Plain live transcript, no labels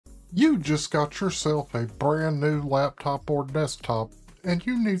You just got yourself a brand new laptop or desktop and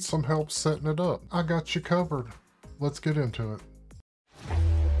you need some help setting it up. I got you covered. Let's get into it.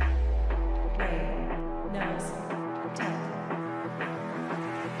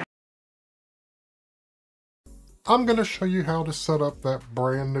 I'm going to show you how to set up that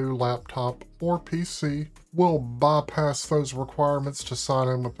brand new laptop or PC. We'll bypass those requirements to sign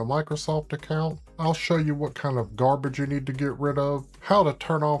in with the Microsoft account. I'll show you what kind of garbage you need to get rid of, how to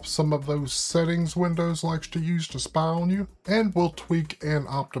turn off some of those settings Windows likes to use to spy on you, and we'll tweak and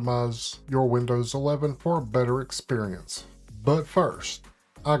optimize your Windows 11 for a better experience. But first,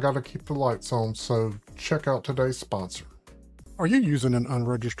 I gotta keep the lights on, so check out today's sponsor. Are you using an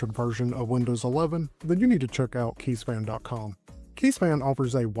unregistered version of Windows 11? Then you need to check out keyspan.com. Keyspan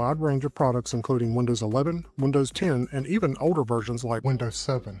offers a wide range of products including Windows 11, Windows 10, and even older versions like Windows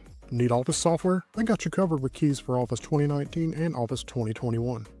 7. Need office software? They got you covered with keys for Office 2019 and Office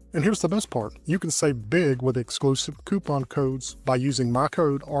 2021. And here's the best part. You can save big with exclusive coupon codes by using my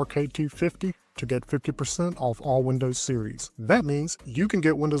code RKT50 to get 50% off all Windows series. That means you can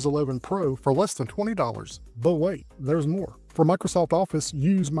get Windows 11 Pro for less than $20. But wait, there's more. For Microsoft Office,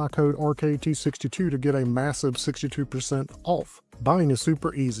 use my code RKT62 to get a massive 62% off. Buying is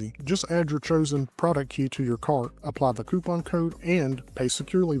super easy. Just add your chosen product key to your cart, apply the coupon code, and pay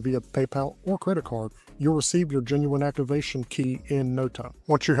securely via PayPal or credit card. You'll receive your genuine activation key in no time.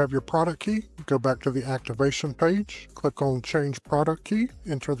 Once you have your product key, go back to the activation page, click on Change Product Key,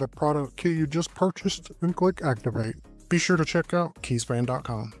 enter the product key you just purchased, and click Activate. Be sure to check out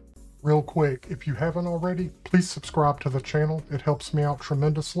keyspan.com. Real quick, if you haven't already, please subscribe to the channel. It helps me out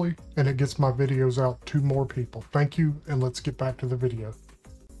tremendously, and it gets my videos out to more people. Thank you, and let's get back to the video.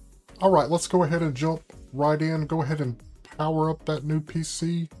 Alright, let's go ahead and jump right in. Go ahead and power up that new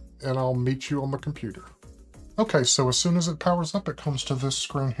PC, and I'll meet you on the computer. Okay, so as soon as it powers up, it comes to this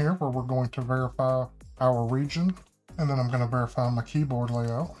screen here where we're going to verify our region, and then I'm going to verify my keyboard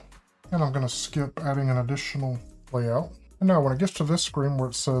layout, and I'm going to skip adding an additional layout. And now when it gets to this screen where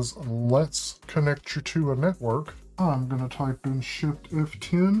it says, let's connect you to a network, I'm going to type in Shift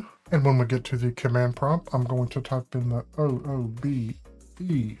F10. And when we get to the command prompt, I'm going to type in the OOBE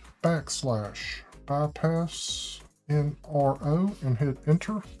 /bypass NRO and hit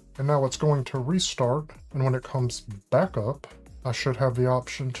enter. And now it's going to restart. And when it comes back up, I should have the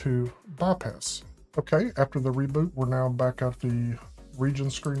option to bypass. Okay, after the reboot, we're now back at the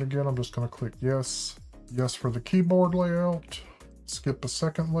region screen again. I'm just going to click yes. Yes for the keyboard layout, skip a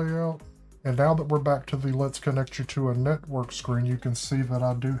second layout, and now that we're back to the let's connect you to a network screen, you can see that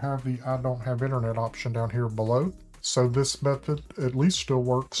I do have the I don't have internet option down here below. So this method at least still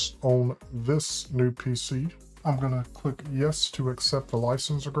works on this new PC. I'm going to click yes to accept the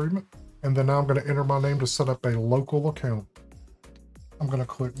license agreement, and then now I'm going to enter my name to set up a local account. I'm going to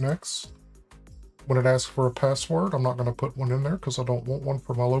click next. When it asks for a password, I'm not going to put one in there because I don't want one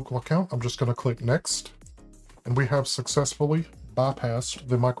for my local account. I'm just going to click next. And we have successfully bypassed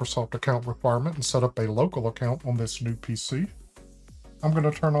the Microsoft account requirement and set up a local account on this new PC. I'm going to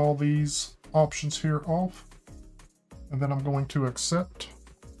turn all these options here off, and then I'm going to accept.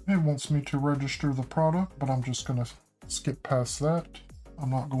 It wants me to register the product, but I'm just going to skip past that. I'm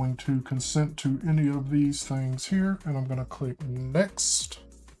not going to consent to any of these things here, and I'm going to click next.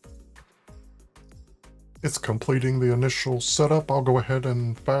 It's completing the initial setup. I'll go ahead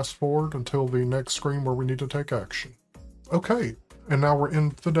and fast forward until the next screen where we need to take action. Okay, and now we're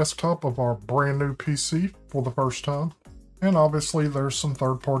in the desktop of our brand new PC for the first time. And obviously there's some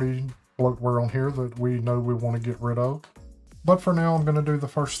third-party bloatware on here that we know we want to get rid of. But for now, I'm going to do the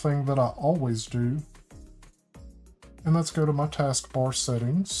first thing that I always do. And let's go to my taskbar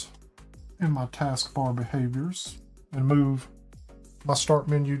settings and my taskbar behaviors and move my start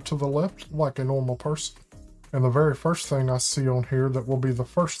menu to the left like a normal person. And the very first thing I see on here that will be the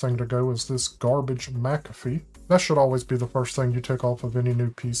first thing to go is this garbage McAfee. That should always be the first thing you take off of any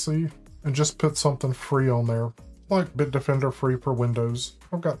new PC. And just put something free on there, like Bitdefender free for Windows.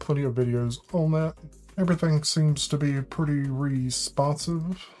 I've got plenty of videos on that. Everything seems to be pretty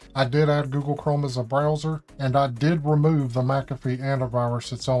responsive. I did add Google Chrome as a browser, and I did remove the McAfee antivirus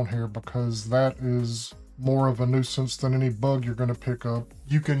that's on here because that is more of a nuisance than any bug you're going to pick up.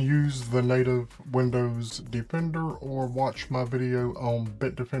 You can use the native Windows Defender or watch my video on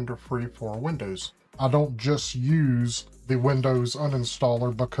Bitdefender free for Windows. I don't just use the Windows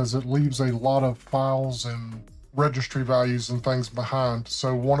uninstaller because it leaves a lot of files and registry values and things behind.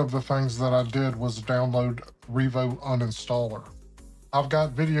 So one of the things that I did was download Revo Uninstaller. I've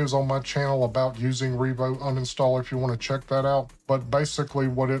got videos on my channel about using Revo Uninstall if you want to check that out. But basically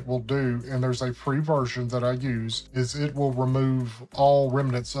what it will do, and there's a free version that I use, is it will remove all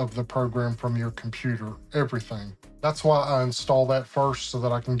remnants of the program from your computer, everything. That's why I install that first, so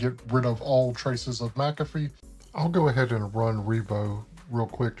that I can get rid of all traces of McAfee. I'll go ahead and run Revo real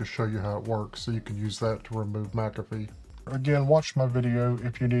quick to show you how it works, so you can use that to remove McAfee. Again, watch my video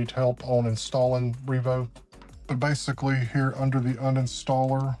if you need help on installing Revo. But basically here under the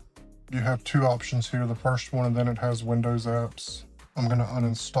uninstaller, you have two options here. The first one, and then it has Windows apps. I'm going to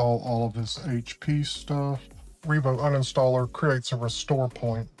uninstall all of this HP stuff. Revo Uninstaller creates a restore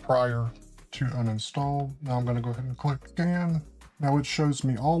point prior to uninstall. Now I'm going to go ahead and click scan. Now it shows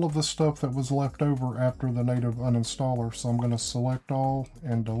me all of the stuff that was left over after the native uninstaller. So I'm going to select all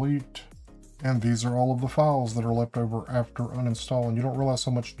and delete. And these are all of the files that are left over after uninstalling. You don't realize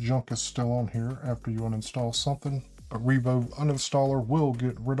how much junk is still on here after you uninstall something, but Revo Uninstaller will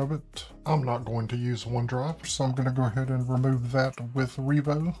get rid of it. I'm not going to use OneDrive, so I'm going to go ahead and remove that with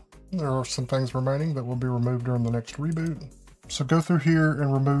Revo. There are some things remaining that will be removed during the next reboot. So go through here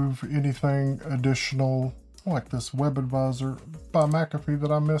and remove anything additional, like this Web Advisor by McAfee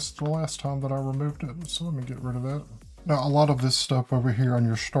that I missed the last time that I removed it. So let me get rid of that. Now, a lot of this stuff over here on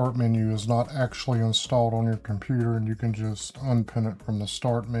your start menu is not actually installed on your computer, and you can just unpin it from the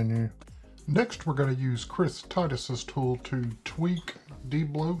start menu. Next, we're going to use Chris Titus's tool to tweak,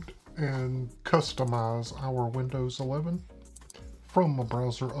 debloat, and customize our Windows 11 from a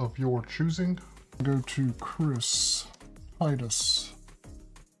browser of your choosing. Go to Chris Titus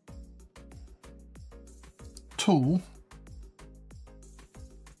tool.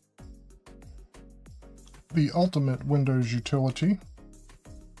 The ultimate Windows utility.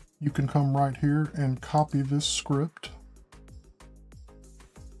 You can come right here and copy this script.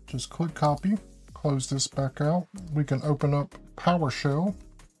 Just click copy, close this back out. We can open up PowerShell.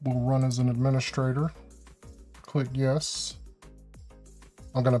 We'll run as an administrator. Click yes.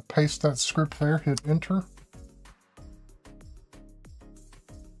 I'm going to paste that script there, hit enter.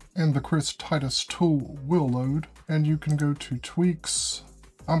 And the Chris Titus tool will load, and you can go to tweaks.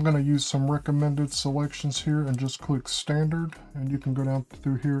 I'm going to use some recommended selections here and just click standard, and you can go down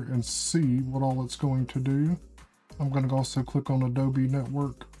through here and see what all it's going to do. I'm going to also click on Adobe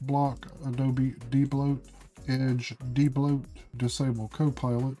Network Block, Adobe Debloat, Edge Debloat, Disable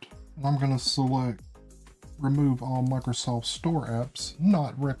Copilot. And I'm going to select Remove all Microsoft Store apps,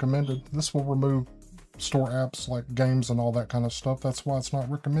 not recommended. This will remove store apps like games and all that kind of stuff. That's why it's not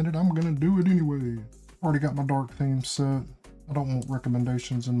recommended. I'm going to do it anyway. Already got my dark theme set. I don't want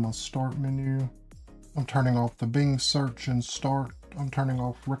recommendations in my start menu. I'm turning off the Bing search and start. I'm turning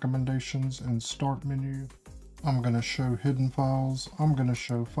off recommendations and start menu. I'm going to show hidden files. I'm going to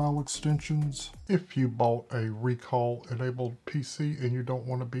show file extensions. If you bought a recall enabled PC and you don't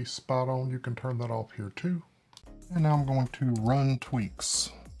want to be spied on, you can turn that off here too. And now I'm going to run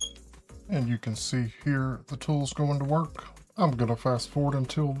tweaks. And you can see here the tool's going to work. I'm going to fast forward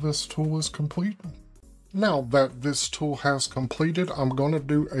until this tool is complete. Now that this tool has completed, I'm going to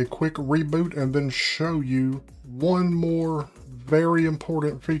do a quick reboot and then show you one more very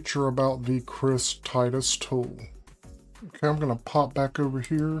important feature about the Chris Titus tool. Okay, I'm going to pop back over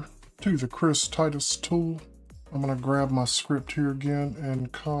here to the Chris Titus tool. I'm going to grab my script here again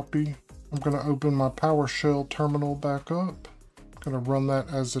and copy. I'm going to open my PowerShell terminal back up. I'm going to run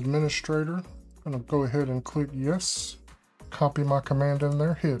that as administrator. I'm going to go ahead and click yes. Copy my command in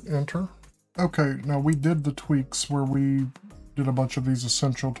there, hit enter. Okay, now we did the tweaks where we did a bunch of these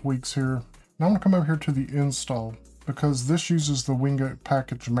essential tweaks here. Now I'm going to come over here to the install, because this uses the Winget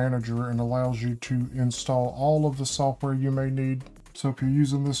Package Manager and allows you to install all of the software you may need. So if you're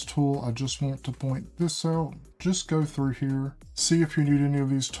using this tool, I just want to point this out. Just go through here, see if you need any of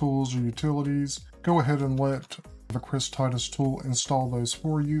these tools or utilities. Go ahead and let the Chris Titus tool install those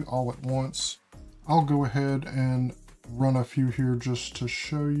for you all at once. I'll go ahead and run a few here just to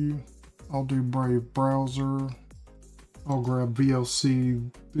show you. I'll do Brave Browser, I'll grab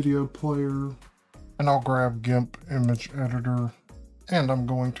VLC Video Player, and I'll grab GIMP Image Editor, and I'm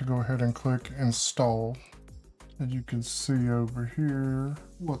going to go ahead and click Install. And you can see over here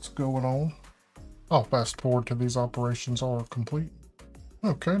what's going on. I'll fast forward to these operations are complete.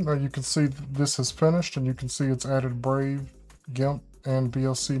 Okay, now you can see this is finished, and you can see it's added Brave, GIMP, and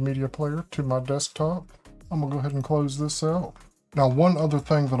VLC Media Player to my desktop. I'm gonna go ahead and close this out. Now, one other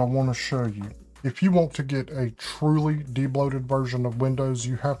thing that I want to show you. If you want to get a truly debloated version of Windows,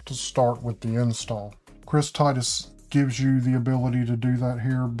 you have to start with the install. Chris Titus gives you the ability to do that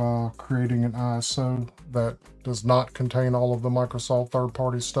here by creating an ISO that does not contain all of the Microsoft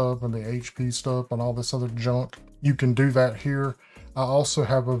third-party stuff and the HP stuff and all this other junk. You can do that here. I also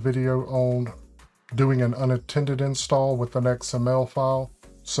have a video on doing an unattended install with an XML file.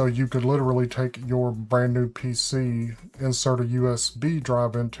 So you could literally take your brand new PC, insert a USB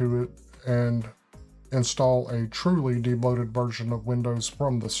drive into it, and install a truly debloated version of Windows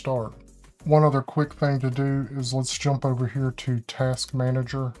from the start. One other quick thing to do is let's jump over here to Task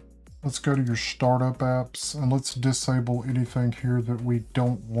Manager. Let's go to your startup apps and let's disable anything here that we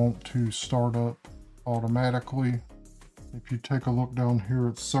don't want to start up automatically. If you take a look down here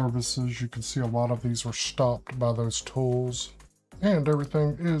at services, you can see a lot of these are stopped by those tools. And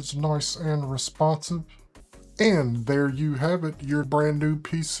everything is nice and responsive. And there you have it. Your brand new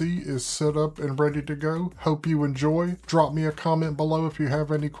PC is set up and ready to go. Hope you enjoy. Drop me a comment below if you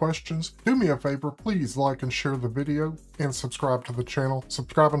have any questions. Do me a favor, please like and share the video and subscribe to the channel.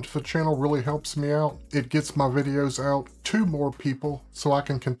 Subscribing to the channel really helps me out. It gets my videos out to more people so I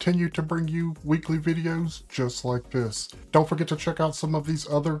can continue to bring you weekly videos just like this. Don't forget to check out some of these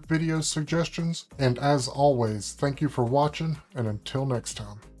other video suggestions. And as always, thank you for watching, and until next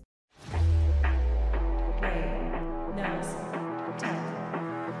time.